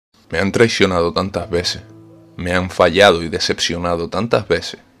Me han traicionado tantas veces, me han fallado y decepcionado tantas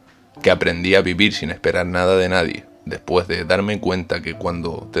veces, que aprendí a vivir sin esperar nada de nadie, después de darme cuenta que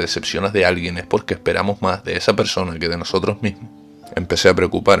cuando te decepcionas de alguien es porque esperamos más de esa persona que de nosotros mismos. Empecé a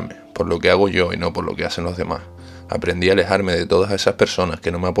preocuparme por lo que hago yo y no por lo que hacen los demás. Aprendí a alejarme de todas esas personas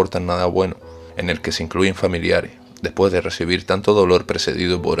que no me aportan nada bueno, en el que se incluyen familiares. Después de recibir tanto dolor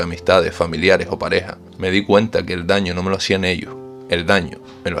precedido por amistades, familiares o pareja, me di cuenta que el daño no me lo hacían ellos. El daño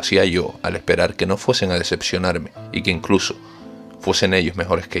me lo hacía yo al esperar que no fuesen a decepcionarme y que incluso fuesen ellos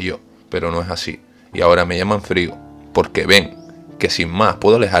mejores que yo, pero no es así. Y ahora me llaman frío, porque ven que sin más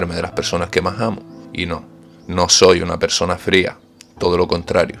puedo alejarme de las personas que más amo. Y no soy una persona fría, todo lo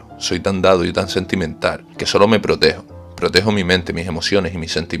contrario, soy tan dado y tan sentimental que solo me protejo. Protejo mi mente, mis emociones y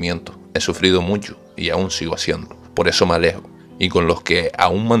mis sentimientos. He sufrido mucho y aún sigo haciéndolo, por eso me alejo. Y con los que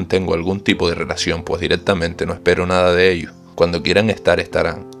aún mantengo algún tipo de relación, pues directamente no espero nada de ellos. Cuando quieran estar,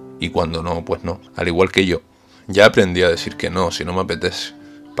 estarán, y cuando no, pues no, al igual que yo. Ya aprendí a decir que no, si no me apetece.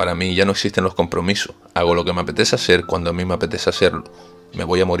 Para mí ya no existen los compromisos, hago lo que me apetece hacer cuando a mí me apetece hacerlo. Me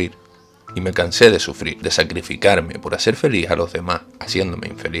voy a morir. Y me cansé de sufrir, de sacrificarme por hacer feliz a los demás, haciéndome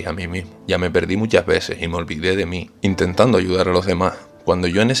infeliz a mí mismo. Ya me perdí muchas veces y me olvidé de mí, intentando ayudar a los demás. Cuando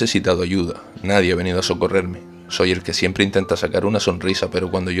yo he necesitado ayuda, nadie ha venido a socorrerme. Soy el que siempre intenta sacar una sonrisa, pero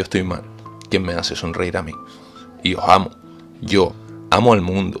cuando yo estoy mal, ¿quién me hace sonreír a mí? Y os amo. Yo amo al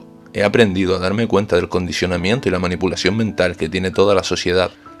mundo. He aprendido a darme cuenta del condicionamiento y la manipulación mental que tiene toda la sociedad,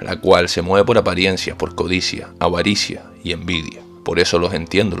 la cual se mueve por apariencias, por codicia, avaricia y envidia. Por eso los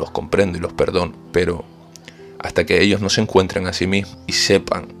entiendo, los comprendo y los perdono, pero hasta que ellos no se encuentren a sí mismos y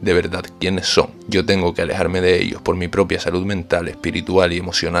sepan de verdad quiénes son, yo tengo que alejarme de ellos por mi propia salud mental, espiritual y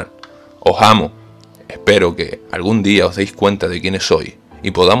emocional. Os amo. Espero que algún día os deis cuenta de quiénes sois y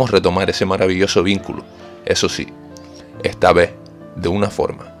podamos retomar ese maravilloso vínculo. Eso sí, esta vez de una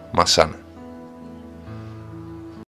forma más sana.